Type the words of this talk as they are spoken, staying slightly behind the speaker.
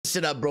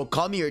listen up, bro.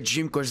 Call me your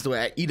dream course the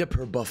way I eat up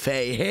her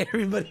buffet. Hey,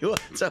 everybody,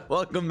 what's up?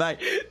 Welcome back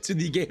to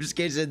the Games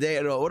Case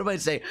today. What am I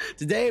saying?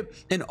 Today,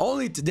 and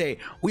only today,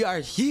 we are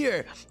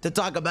here to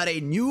talk about a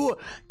new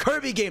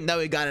Kirby game that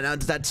we got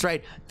announced. That's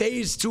right,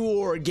 Phase 2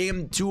 or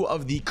Game 2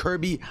 of the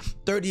Kirby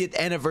 30th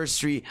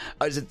anniversary.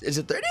 Is it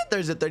 30th or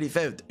is it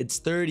 35th? It's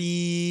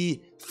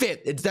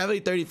 35th. It's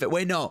definitely 35th.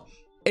 Wait, no.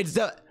 It's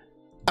the...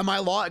 Am I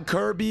lost?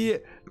 Kirby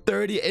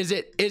 30? Is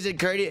it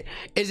Kirby?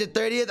 Is it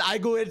 30th? I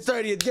go, it's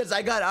 30th. Yes,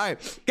 I got it. All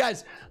right,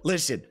 guys,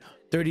 listen.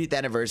 30th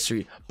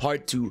anniversary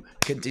part 2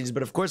 continues.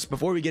 But of course,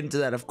 before we get into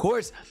that, of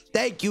course,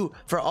 thank you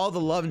for all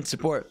the love and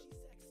support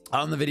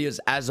on the videos.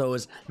 As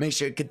always, make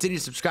sure you continue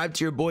to subscribe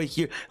to your boy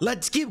here.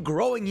 Let's keep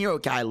growing here,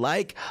 okay? I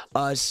like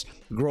us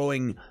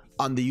growing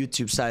on the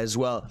YouTube side as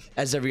well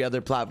as every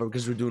other platform,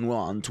 because we're doing well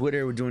on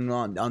Twitter, we're doing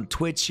well on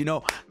Twitch, you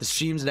know, the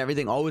streams and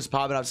everything always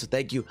popping up. So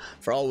thank you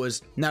for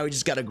always. Now we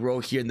just got to grow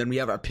here, and then we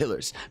have our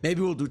pillars. Maybe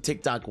we'll do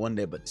TikTok one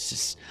day, but it's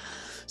just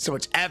so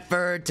much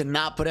effort to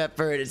not put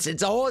effort. It's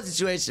a whole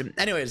situation.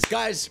 Anyways,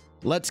 guys,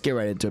 let's get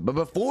right into it. But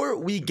before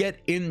we get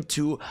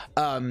into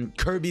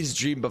Kirby's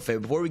Dream Buffet,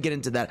 before we get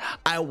into that,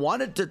 I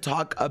wanted to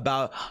talk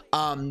about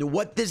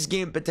what this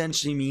game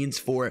potentially means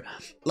for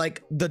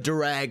like the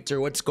direct or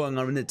what's going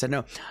on with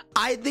Nintendo.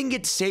 I think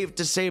it's safe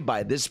to say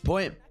by this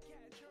point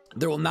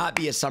there will not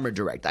be a summer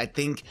direct. I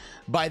think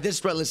by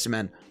this point, listen,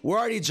 man, we're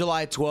already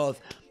July 12th.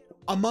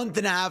 A month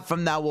and a half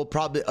from now, we'll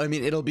probably, I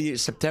mean, it'll be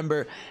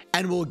September,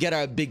 and we'll get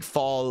our big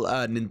fall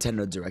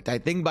Nintendo Direct. I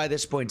think by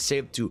this point,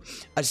 safe to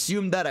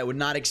assume that I would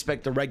not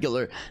expect a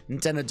regular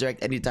Nintendo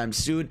Direct anytime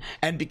soon.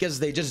 And because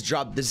they just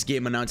dropped this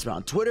game announcement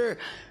on Twitter,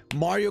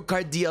 Mario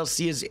Kart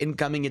DLC is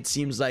incoming. It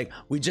seems like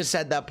we just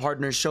had that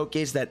partner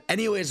showcase that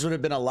anyways would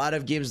have been a lot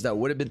of games that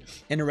would have been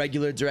in a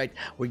regular direct.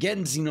 We're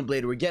getting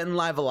Xenoblade, we're getting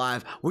Live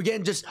Alive, we're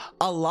getting just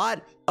a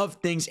lot of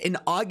things. In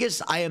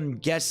August, I am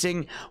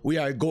guessing we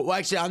are well,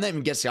 actually, I'm not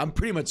even guessing, I'm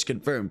pretty much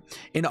confirmed.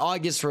 In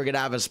August, we're gonna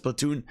have a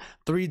Splatoon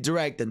 3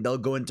 direct, and they'll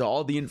go into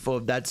all the info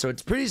of that. So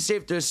it's pretty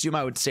safe to assume,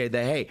 I would say,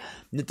 that hey,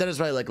 Nintendo's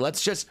probably like,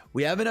 let's just,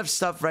 we have enough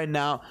stuff right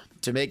now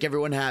to make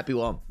everyone happy.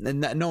 Well,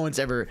 and no one's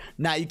ever,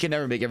 now you can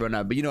never make everyone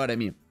happy, but you know what I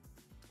mean.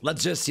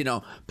 Let's just, you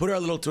know, put our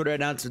little Twitter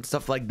announcement,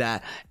 stuff like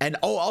that. And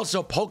oh,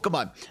 also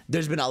Pokemon.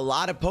 There's been a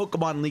lot of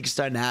Pokemon leaks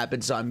starting to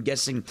happen, so I'm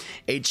guessing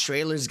a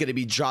trailer is going to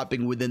be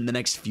dropping within the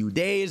next few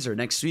days or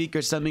next week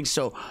or something.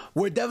 So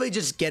we're definitely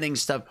just getting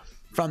stuff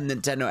from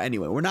Nintendo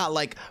anyway. We're not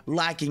like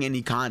lacking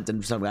any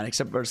content or something,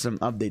 except for some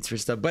updates for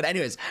stuff. But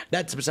anyways,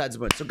 that's besides the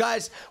point. So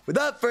guys,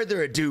 without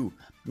further ado,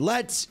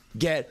 let's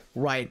get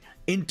right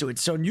into it.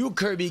 So new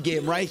Kirby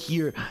game right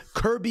here,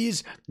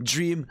 Kirby's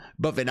Dream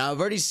Buffet. Now I've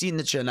already seen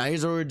the trailer. Now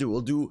here's what we'll do.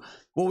 We'll do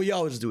what we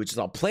always do, which is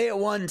I'll play it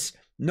once,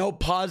 no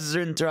pauses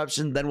or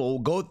interruptions, then we'll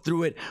go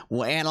through it,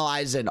 we'll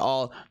analyze it and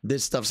all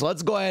this stuff. So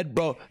let's go ahead,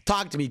 bro.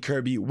 Talk to me,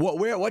 Kirby.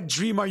 What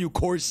dream are you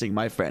coursing,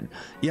 my friend?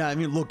 Yeah, I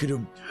mean, look at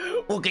him.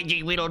 Look at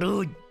you, little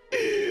dude.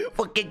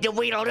 Look at the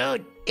little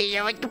dude.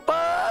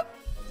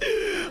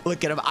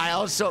 Look at him.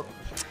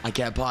 I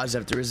can't pause, I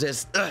have to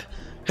resist.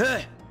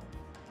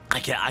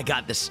 I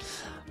got this.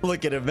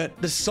 Look at him, man.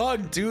 The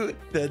song, dude.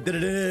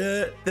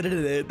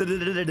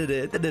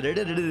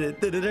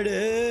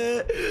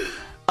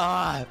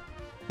 Ah,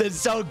 that's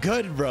so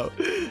good, bro.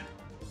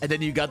 And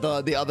then you got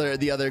the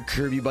other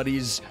Kirby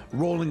buddies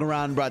rolling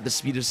around, bro, at the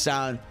speed of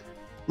sound.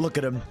 Look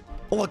at them.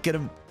 Look at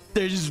them.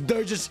 They're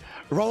just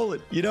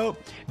rolling, you know?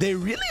 They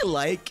really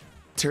like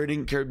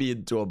turning Kirby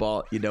into a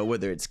ball, you know,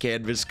 whether it's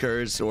Canvas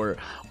Curse or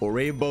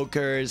Rainbow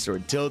Curse or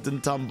Tilt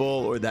and Tumble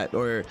or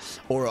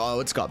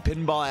what's called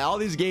Pinball. All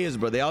these games,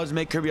 bro, they always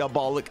make Kirby a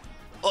ball. Look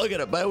at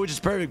him, which is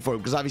perfect for him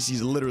because obviously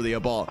he's literally a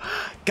ball.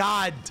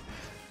 God,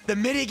 the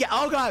mini game.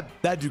 Oh God,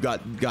 that dude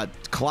got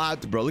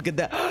clapped, bro. Look at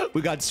that.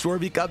 We got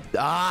Swarby Cup.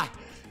 Ah,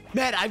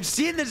 man, I've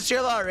seen this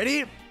trailer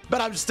already,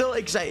 but I'm still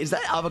excited. Is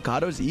that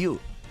avocados? Ew.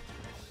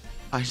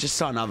 I just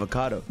saw an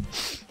avocado.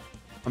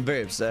 I'm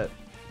very upset.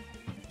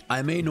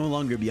 I may no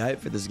longer be hyped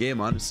for this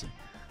game, honestly.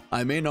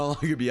 I may no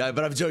longer be hyped,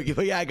 but I'm joking.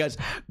 But yeah, guys,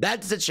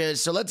 that's the trailer.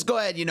 So let's go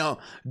ahead, you know,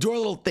 do a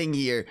little thing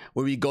here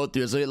where we go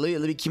through. So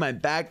let me keep my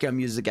background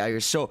music out here.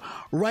 So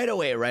right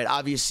away, right,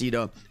 obviously, you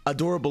know,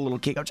 adorable little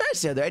cake. I'm trying to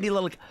say, are there any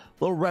little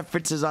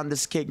references on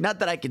this cake? Not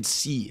that I can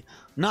see.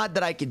 Not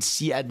that I can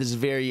see at this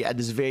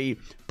very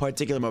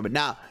particular moment.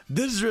 Now,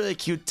 this is really a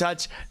cute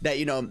touch that,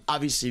 you know,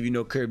 obviously, if you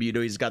know Kirby, you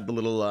know, he's got the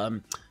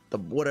little the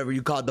whatever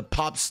you call it, the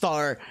pop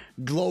star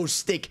glow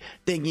stick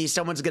thingy.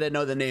 Someone's gonna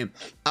know the name,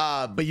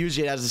 but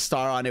usually it has a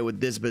star on it with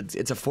this, but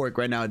it's a fork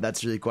right now, and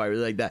that's really cool. I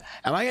really like that.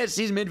 Am I gonna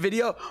see his mid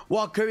video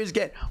while Kirby's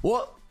get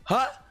what?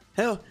 Huh?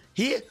 Hell,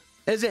 here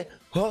is it?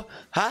 Huh?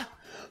 Huh?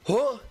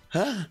 Huh?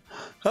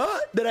 Huh?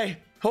 Did I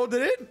hold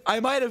it in? I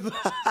might have.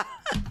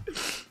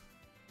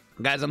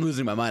 Guys, I'm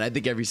losing my mind. I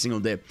think every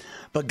single day.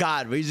 But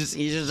God, he's just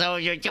so,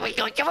 I don't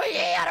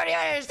even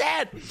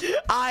understand.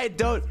 I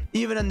don't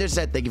even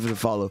understand. Thank you for the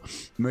follow,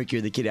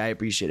 Mercury the Kitty. I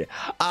appreciate it.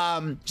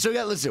 So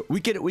yeah, listen,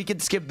 we can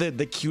skip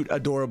the cute,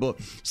 adorable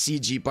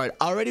CG part.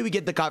 Already we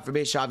get the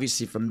confirmation,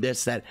 obviously, from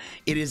this that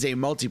it is a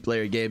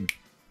multiplayer game.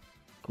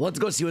 let's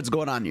go see what's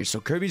going on here. So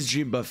Kirby's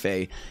Dream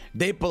Buffet,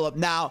 they pull up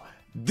now.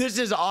 This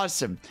is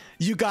awesome.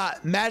 You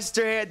got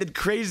Master Hand and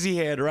Crazy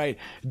Hand, right?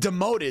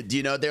 Demoted,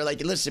 you know, they're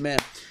like, listen, man,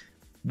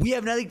 we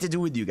have nothing to do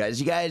with you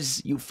guys.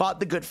 You fought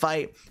the good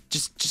fight.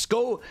 Just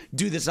go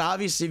do this.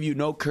 Obviously, if you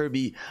know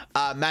Kirby,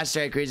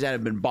 Master Hand, Crazy Hand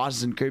have been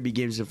bosses in Kirby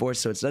games before,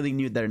 so it's nothing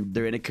new that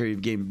they're in a Kirby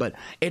game, but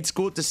it's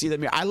cool to see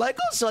them here. I like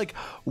also, like,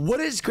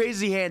 what is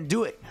Crazy Hand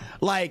doing?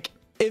 Like,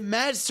 if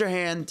Master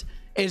Hand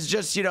is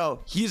just, you know,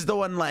 he's the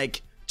one,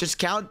 like, just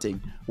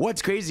counting,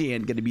 what's Crazy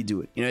Hand gonna be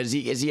doing? You know, is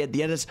he at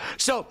the end of this?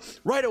 So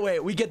right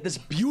away we get this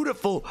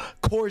beautiful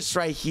course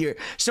right here.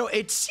 So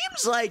it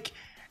seems like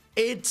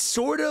it's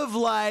sort of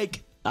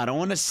like, I don't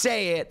want to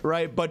say it,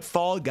 right, but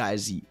Fall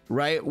Guys-y,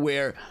 right,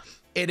 where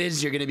it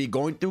is, you're gonna be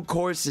going through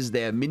courses,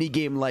 they have mini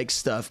game like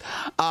stuff,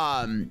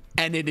 and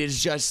it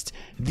is just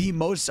the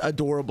most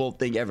adorable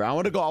thing ever. I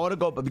want to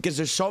go, but because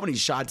there's so many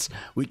shots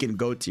we can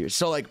go to here.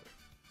 So like,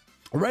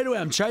 right away,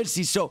 I'm trying to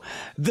see. So,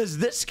 does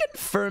this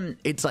confirm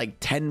it's like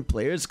 10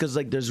 players? Because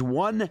like, there's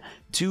 1,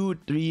 2,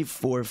 3,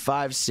 4,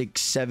 5, 6,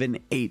 7,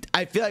 8.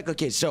 I feel like,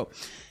 okay, so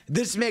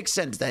this makes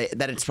sense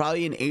that it's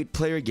probably an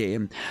 8-player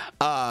game.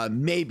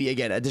 Maybe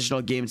again,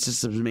 additional game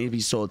systems may be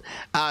sold.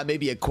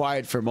 Maybe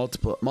acquired for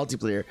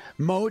multiplayer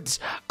modes.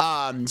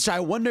 So I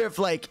wonder if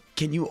like,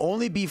 can you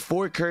only be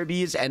 4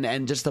 Kirby's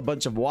and just a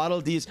bunch of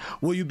Waddle Dees?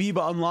 Will you be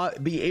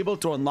able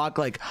to unlock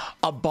like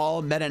a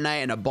Ball Meta Knight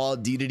and a Ball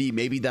Dedede?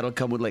 Maybe that'll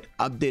come with like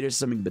update or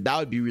something, but that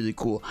would be really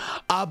cool.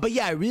 But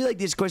yeah, I really like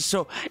these quests.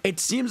 So it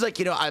seems like,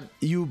 you know,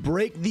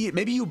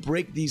 maybe you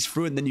break these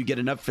through and then you get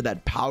enough for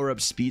that power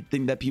up speed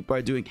thing that people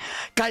are doing.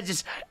 Guys,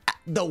 just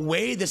the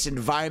way this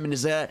environment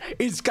is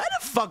it's kind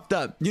of fucked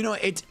up. You know,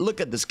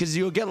 look at this, because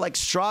you'll get like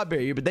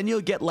strawberry, but then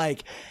you'll get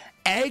like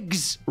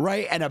eggs,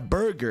 right, and a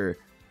burger,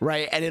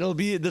 right, and it'll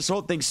be this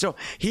whole thing. So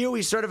here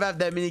we sort of have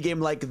that mini game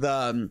like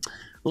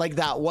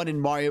that one in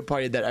Mario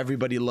Party that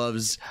everybody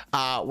loves.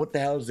 What the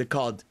hell is it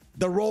called?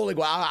 The rolling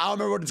one. I don't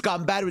remember what it's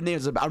called. I'm bad with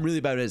names. I'm really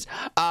bad with this.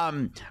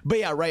 But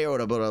yeah, right here.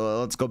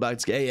 Let's go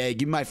back. Hey,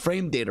 give me my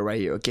frame data right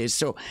here. Okay,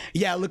 so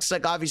yeah, it looks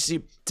like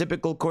obviously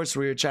typical course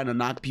where you're trying to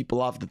knock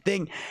people off the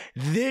thing.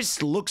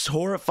 This looks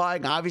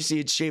horrifying. Obviously,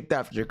 it's shaped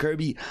after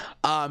Kirby.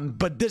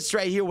 But this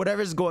right here,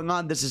 whatever's going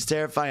on, this is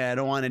terrifying. I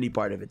don't want any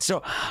part of it.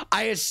 So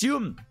I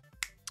assume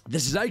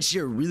this is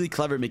actually a really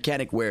clever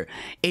mechanic where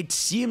it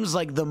seems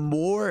like the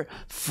more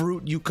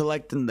fruit you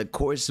collect in the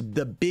course,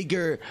 the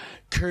bigger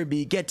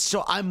Kirby gets.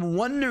 So I'm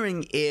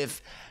wondering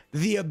if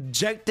the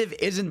objective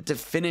isn't to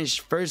finish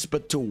first,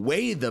 but to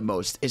weigh the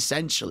most,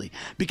 essentially.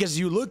 Because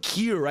you look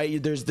here,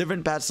 right? There's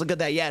different paths. Look at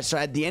that. Yeah, so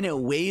at the end, it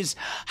weighs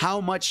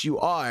how much you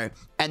are.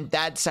 And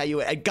that's how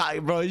you...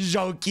 God, bro, it's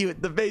so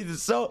cute. The face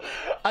is so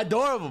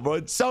adorable, bro.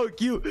 It's so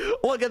cute.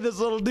 Look at this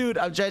little dude.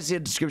 I'm trying to see a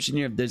description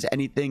here if there's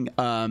anything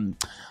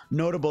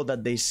notable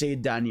that they say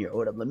down here.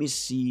 Hold up. Let me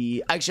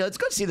see. Actually, let's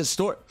go see the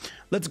store.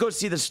 Let's go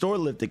see the store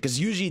lifted, because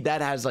usually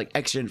that has like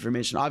extra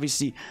information.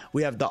 Obviously,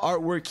 we have the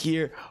artwork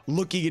here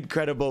looking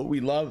incredible. We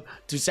love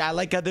to say, I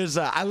like how there's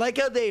I like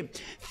how they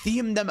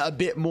theme them a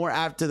bit more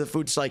after the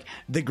food. So like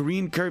the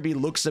green Kirby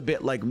looks a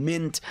bit like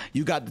mint.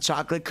 You got the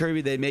chocolate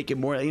Kirby, they make it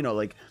more, you know,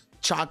 like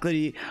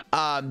chocolatey.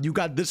 You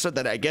got this one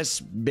that I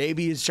guess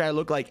maybe is trying to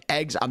look like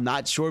eggs. I'm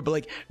not sure, but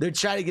like they're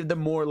trying to give them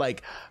more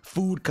like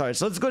food cards.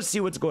 So let's go see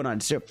what's going on.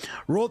 So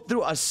roll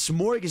through a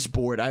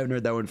smorgasbord. I haven't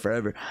heard that one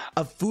forever.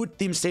 A food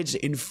themed stage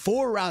in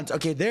 4 rounds.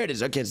 Okay, there it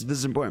is. Okay, so this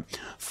is important.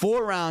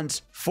 4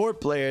 rounds, 4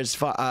 players,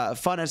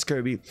 fun as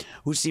Kirby,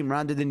 who seem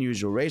rounded than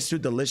usual. Race through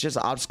delicious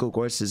obstacle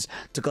courses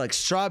to collect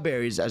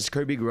strawberries as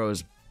Kirby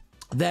grows.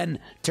 Then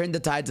turn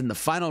the tides in the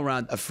final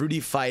round, a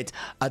fruity fight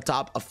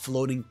atop a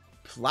floating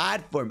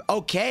platform.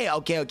 Okay,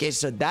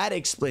 so that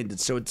explains it.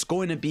 So it's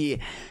going to be,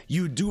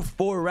 you do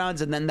 4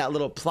 rounds and then that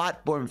little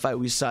platform fight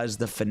we saw is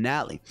the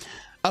finale.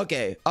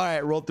 Okay, all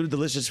right, roll through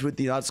delicious fruit,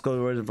 the obstacle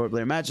rewards and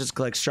 4-player matches,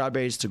 collect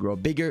strawberries to grow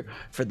bigger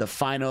for the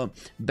final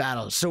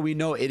battle. So we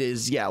know it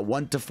is, yeah,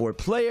 1 to 4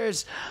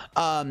 players,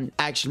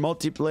 action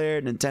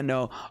multiplayer,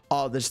 Nintendo,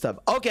 all this stuff.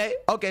 Okay,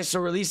 so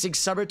releasing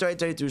summer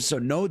 2022, so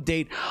no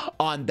date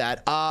on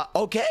that.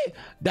 Okay,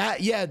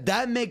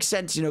 that makes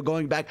sense, you know,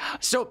 going back.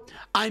 So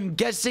I'm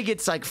guessing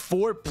it's like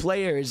 4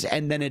 players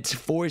and then it's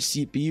 4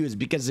 CPUs,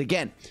 because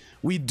again,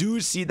 we do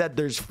see that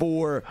there's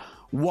 4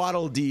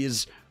 Waddle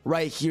Dees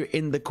right here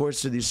in the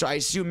course of these. So I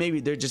assume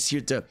maybe they're just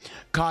here to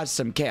cause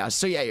some chaos.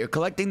 So yeah, you're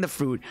collecting the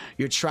fruit,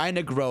 you're trying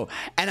to grow,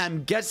 and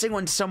I'm guessing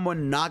when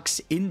someone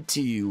knocks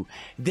into you,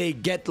 they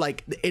get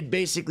like, it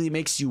basically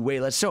makes you weigh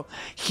less. So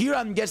here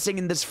I'm guessing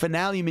in this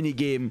finale mini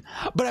game,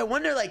 but I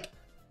wonder, like,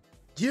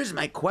 here's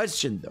my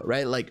question though,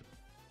 right? Like,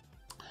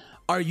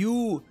 are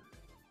you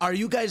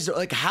guys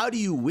like, how do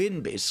you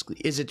win basically?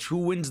 Is it who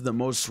wins the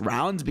most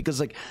rounds? Because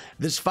like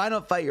this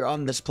final fight, you're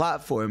on this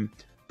platform,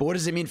 but what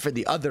does it mean for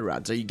the other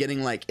rounds? Are you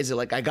getting like, is it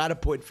like I got a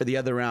point for the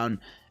other round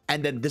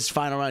and then this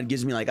final round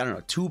gives me like, I don't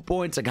know, 2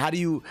 points. Like, how do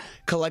you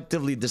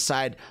collectively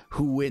decide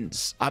who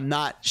wins? I'm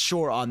not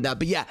sure on that,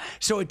 but yeah.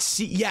 So it's,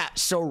 yeah,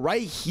 so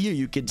right here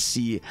you can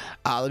see,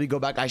 let me go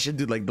back. I should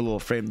do like the little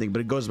frame thing, but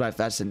it goes by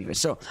fast anyway.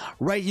 So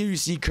right here you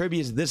see Kirby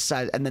is this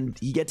size, and then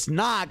he gets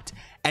knocked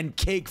and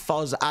cake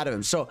falls out of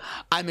him. So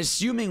I'm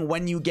assuming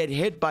when you get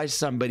hit by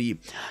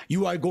somebody,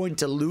 you are going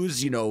to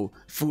lose, you know,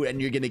 food,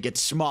 and you're gonna get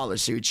smaller.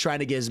 So you're trying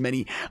to get as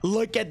many.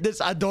 Look at this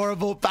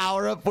adorable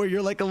power up where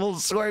you're like a little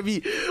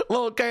swarmy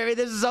little Kirby.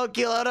 This is so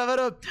cute. I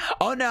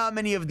don't know how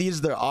many of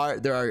these there are.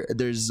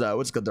 There's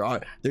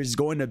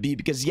going to be,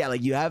 because yeah,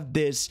 like you have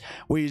this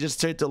where you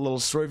just turn to a little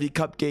swervy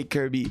cupcake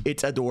Kirby.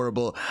 It's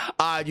adorable.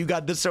 You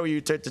got this where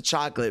you turn to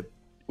chocolate,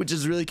 which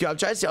is really cute. I'm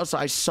trying to see. Also,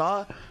 I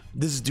saw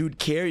this dude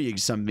carrying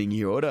something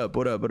here. What up?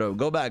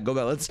 Go back.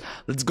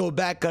 Let's go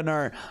back on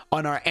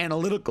our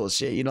analytical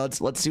shit. You know,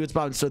 let's see what's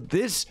popping. So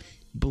this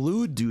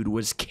blue dude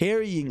was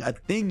carrying a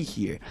thing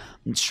here.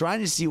 I'm trying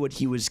to see what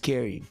he was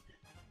carrying.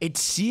 It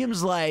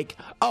seems like,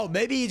 oh,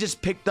 maybe he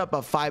just picked up a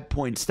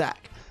 5-point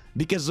stack,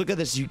 because look at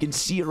this. You can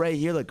see it right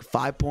here, like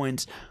 5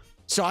 points.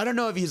 So I don't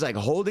know if he's like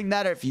holding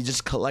that or if he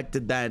just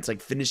collected that. It's like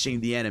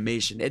finishing the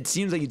animation. It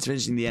seems like he's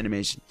finishing the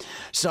animation.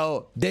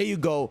 So there you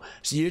go.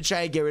 So you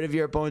try to get rid of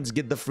your opponents,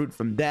 get the fruit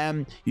from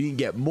them. You can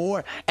get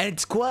more. And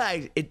it's cool.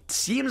 It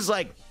seems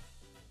like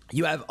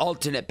you have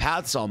alternate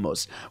paths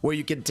almost, where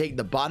you can take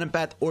the bottom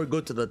path or go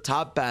to the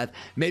top path.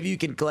 Maybe you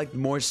can collect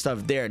more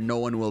stuff there and no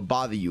one will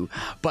bother you.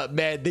 But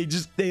man,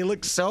 they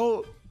look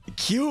so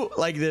cute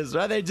like this,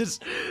 right? They're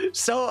just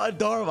so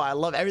adorable. I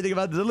love everything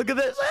about this. Look at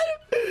this.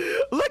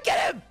 Look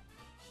at him.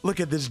 Look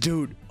at this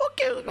dude.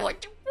 Okay,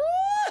 like,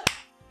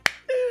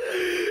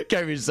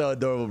 Kirby's so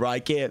adorable, bro. I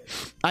can't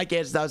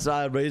stop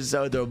smiling, bro. He's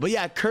so adorable. But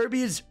yeah,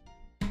 Kirby's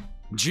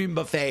Dream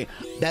Buffet,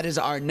 that is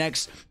our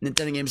next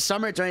Nintendo game,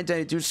 summer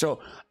 2022. So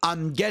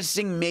I'm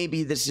guessing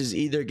maybe this is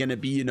either gonna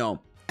be, you know,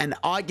 an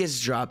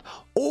August drop,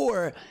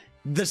 or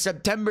the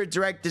September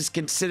direct is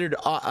considered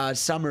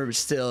summer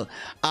still,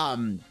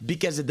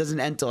 because it doesn't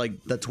end till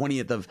like the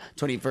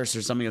 21st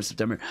or something of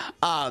September,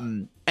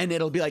 and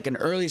it'll be like an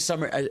early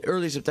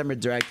September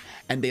direct,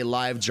 and they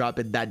live drop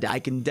it that day. I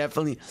can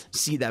definitely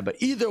see that. But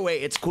either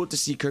way, it's cool to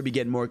see Kirby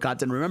get more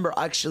content. Remember,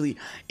 actually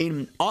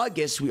in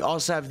August we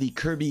also have the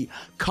Kirby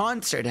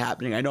concert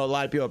happening. I know a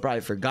lot of people have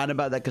probably forgotten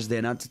about that because they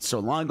announced it so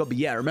long ago, but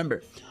yeah,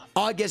 remember,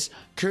 August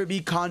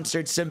Kirby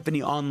Concert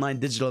Symphony online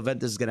digital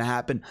event is gonna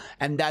happen,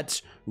 and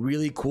that's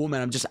really cool,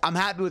 man. I'm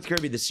happy with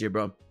Kirby this year,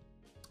 bro.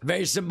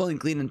 Very simple and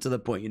clean and to the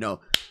point. You know,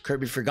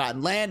 Kirby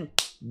Forgotten Land,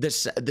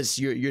 this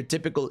your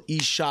typical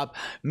eShop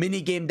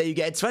mini game that you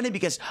get. It's funny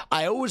because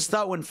I always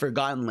thought when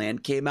Forgotten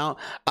Land came out,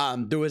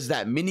 there was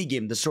that mini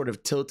game, the sort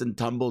of tilt and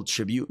tumble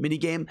tribute mini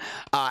game,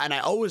 and I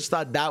always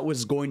thought that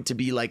was going to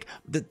be like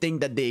the thing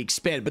that they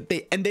expand, but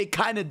they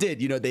kind of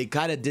did. You know, they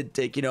kind of did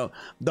take, you know,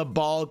 the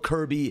ball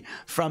Kirby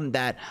from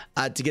that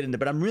to get into.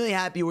 But I'm really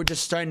happy we're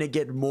just starting to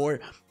get more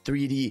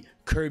 3D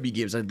Kirby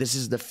games. Like, this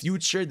is the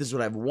future. This is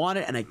what I've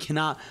wanted, and I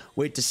cannot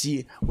wait to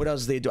see what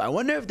else they do. I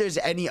wonder if there's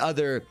any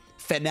other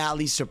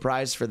finale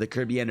surprise for the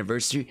Kirby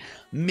anniversary.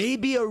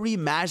 Maybe a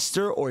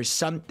remaster or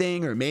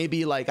something, or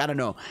maybe like, I don't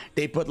know,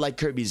 they put like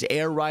Kirby's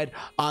Air Ride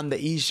on the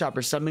eShop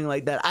or something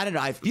like that. I don't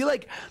know. I feel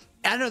like,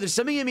 I don't know, there's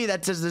something in me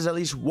that says there's at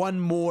least one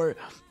more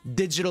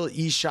digital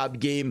eShop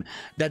game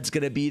that's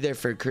gonna be there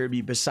for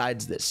Kirby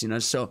besides this, you know.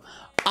 So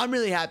I'm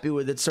really happy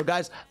with it. So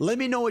guys, let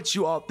me know what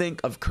you all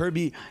think of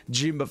Kirby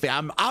Dream Buffet.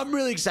 I'm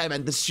really excited,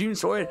 man. The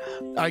streams for it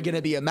are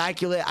gonna be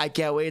immaculate. I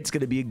can't wait. It's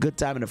gonna be a good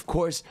time. And of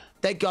course,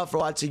 thank you all for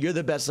watching. You're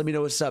the best. Let me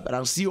know what's up, and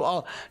I'll see you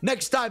all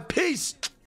next time. Peace.